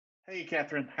Hey,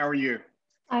 Catherine, how are you?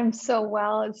 I'm so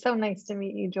well. It's so nice to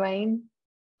meet you, Dwayne.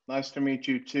 Nice to meet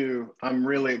you too. I'm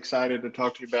really excited to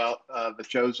talk to you about the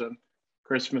Chosen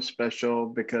Christmas special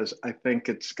because I think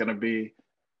it's going to be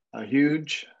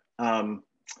huge. Um,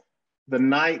 the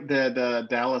night that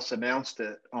Dallas announced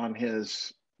it on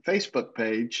his Facebook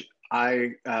page,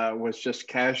 I was just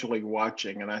casually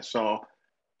watching and I saw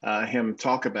him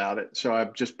talk about it. So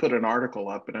I've just put an article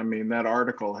up, and I mean, that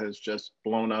article has just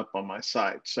blown up on my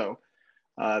site. So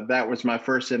that was my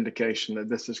first indication that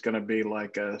this is going to be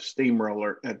like a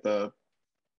steamroller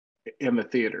in the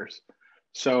theaters.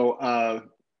 So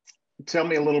tell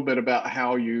me a little bit about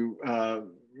how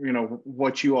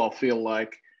what you all feel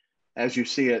like as you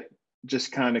see it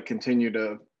just kind of continue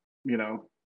to, you know,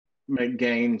 make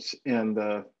gains in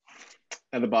the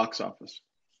box office.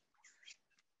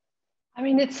 I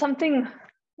mean, it's something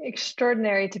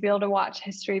extraordinary to be able to watch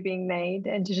history being made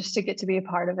and to get to be a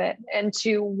part of it and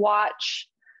to watch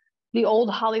the old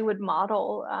Hollywood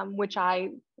model, which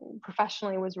I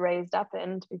professionally was raised up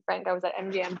in. To be frank, I was at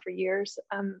MGM for years.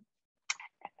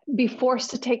 Be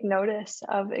forced to take notice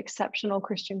of exceptional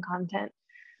Christian content,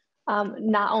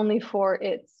 not only for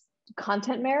its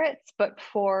content merits, but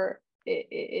for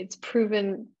its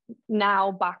proven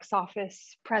now box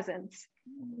office presence,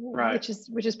 Right.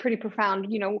 which is pretty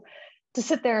profound. You know, to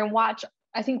sit there and watch.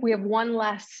 I think we have one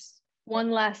less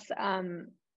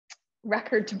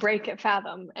record to break at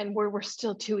Fathom, and we're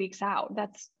still 2 weeks out.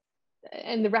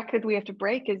 And the record we have to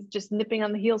break is just nipping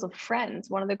on the heels of Friends,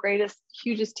 one of the greatest,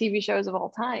 hugest TV shows of all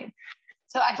time.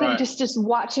 So I think Right. just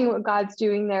watching what God's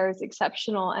doing there is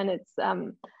exceptional, and it's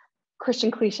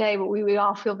Christian cliche, but we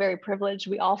all feel very privileged.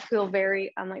 We all feel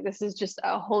very like this is just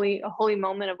a holy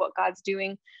moment of what God's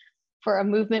doing for a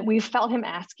movement. We've felt Him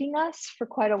asking us for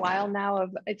quite a while now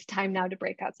of it's time now to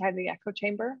break outside the echo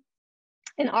chamber.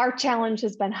 And our challenge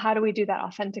has been, how do we do that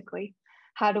authentically?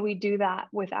 How do we do that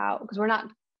without, because we're not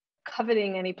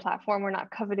coveting any platform. We're not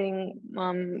coveting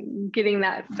getting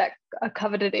that a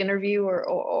coveted interview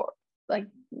or like,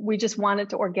 we just want it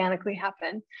to organically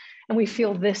happen. And we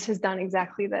feel this has done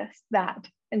exactly that.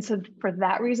 And so for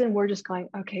that reason, we're just going,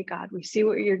 okay, God, we see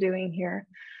what you're doing here.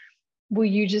 Will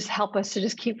you just help us to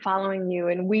just keep following you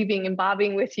and weaving and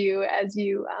bobbing with you as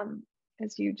you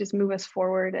just move us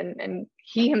forward. And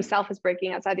he himself is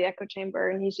breaking outside the echo chamber,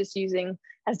 and he's just using,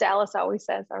 as Dallas always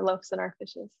says, our loaves and our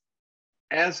fishes.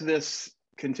 As this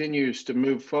continues to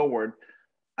move forward,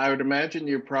 I would imagine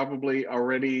you're probably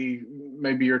already,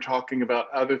 maybe you're talking about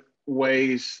other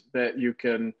ways that you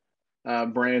can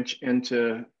branch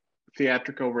into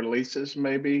theatrical releases,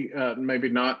 maybe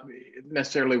not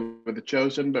necessarily with The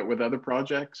Chosen, but with other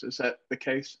projects. Is that the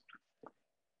case?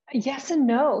 Yes and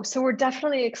no. So we're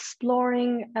definitely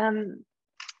exploring.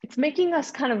 It's making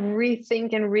us kind of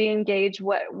rethink and re-engage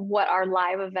what our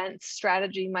live event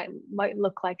strategy might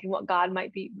look like, and what God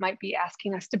might be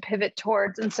asking us to pivot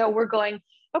towards. And so we're going,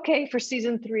 okay, for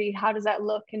season 3, how does that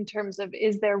look in terms of,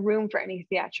 is there room for any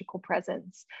theatrical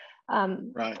presence?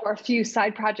 Right. For a few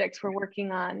side projects we're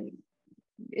working on,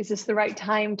 is this the right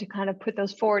time to kind of put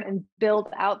those forward and build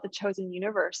out the Chosen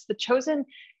universe? The Chosen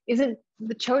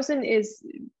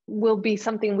will be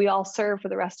something we all serve for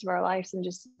the rest of our lives, and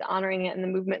just honoring it in the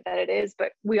movement that it is.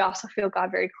 But we also feel God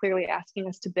very clearly asking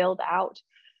us to build out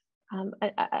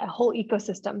a whole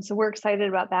ecosystem. So we're excited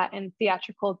about that, and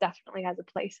theatrical definitely has a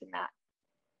place in that.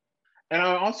 And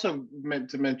I also meant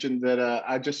to mention that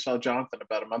I just saw Jonathan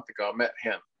about a month ago. I met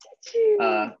him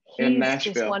in He's just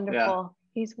Nashville. Yeah. wonderful.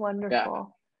 He's Yeah.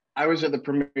 wonderful. I was at the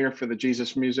premiere for the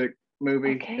Jesus Music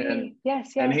movie, Okay.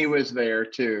 Yes. and he Yes. was there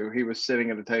too. He was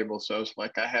sitting at a table, so I was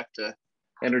like, I have to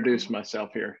introduce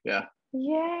myself here. Yeah.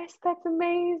 Yes, that's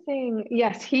amazing.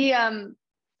 Yes,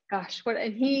 gosh, what,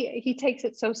 and he takes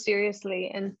it so seriously,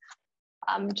 and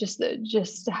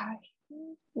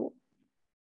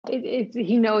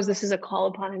he knows this is a call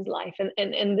upon his life,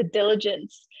 and the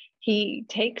diligence he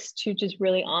takes to just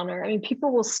really honor. I mean,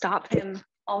 people will stop him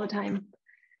all the time,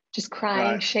 just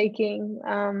crying, Right. shaking,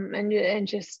 and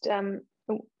just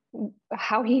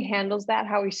how he handles that,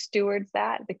 how he stewards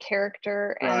that, the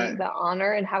character Right. and the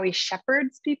honor, and how he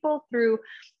shepherds people through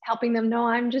helping them know,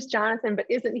 I'm just Jonathan, but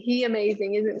isn't he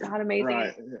amazing? Isn't God amazing?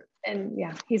 Right. And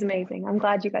yeah, he's amazing. I'm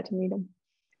glad you got to meet him.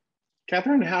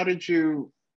 Catherine, how did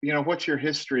what's your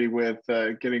history with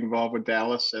getting involved with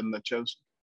Dallas and The Chosen?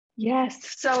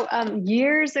 Yes. So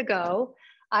years ago,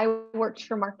 I worked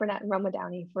for Mark Burnett and Roma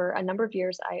Downey for a number of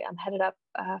years. I headed up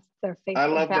their faith I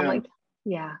and love family. them.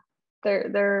 Yeah,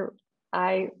 they're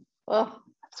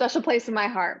special place in my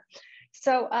heart.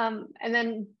 So and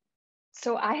then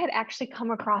so I had actually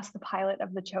come across the pilot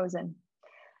of The Chosen.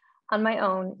 on my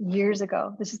own years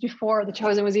ago. This is before The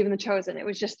Chosen was even The Chosen. It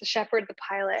was just The Shepherd, the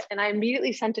pilot. And I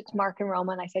immediately sent it to Mark and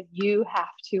Roma, and I said, you have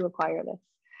to acquire this.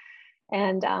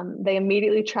 And they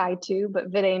immediately tried to, but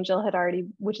VidAngel had already,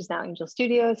 which is now Angel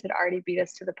Studios, had already beat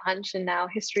us to the punch, and now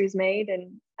history's made.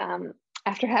 And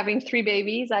after having 3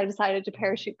 babies, I decided to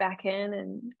parachute back in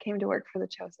and came to work for The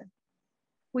Chosen.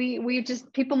 We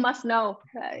just, people must know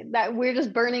that we're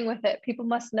just burning with it. People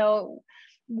must know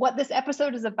what this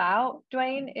episode is about,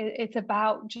 Dwayne. It's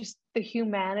about just the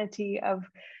humanity of,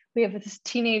 we have this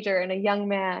teenager and a young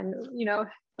man, you know,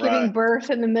 giving Right. birth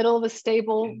in the middle of a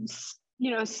stable,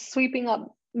 you know, sweeping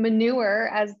up manure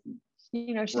as,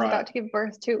 you know, she's about to give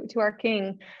birth to our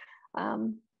king.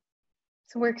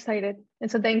 So we're excited. And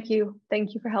so thank you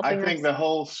for helping us. I think the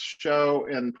whole show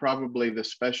and probably the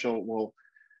special will,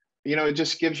 you know, it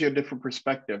just gives you a different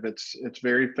perspective. It's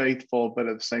very faithful, but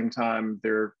at the same time,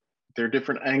 there are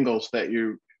different angles that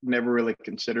you never really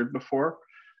considered before,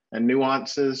 and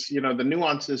nuances, you know, the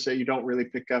nuances that you don't really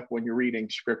pick up when you're reading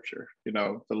scripture, you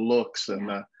know, the looks and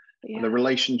the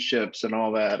relationships and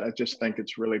all that. I just think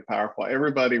it's really powerful.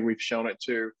 Everybody we've shown it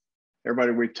to,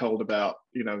 everybody we've told about,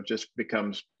 you know, just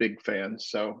becomes big fans.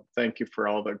 So thank you for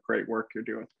all the great work you're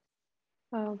doing.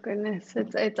 Oh goodness,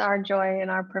 it's our joy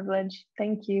and our privilege.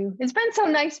 Thank you. It's been so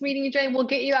nice meeting you, Jay. We'll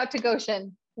get you out to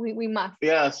Goshen. We must.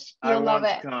 Yes, You'll I want love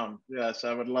to come. Yes,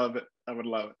 I would love it. I would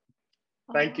love it.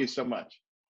 Thank you so much.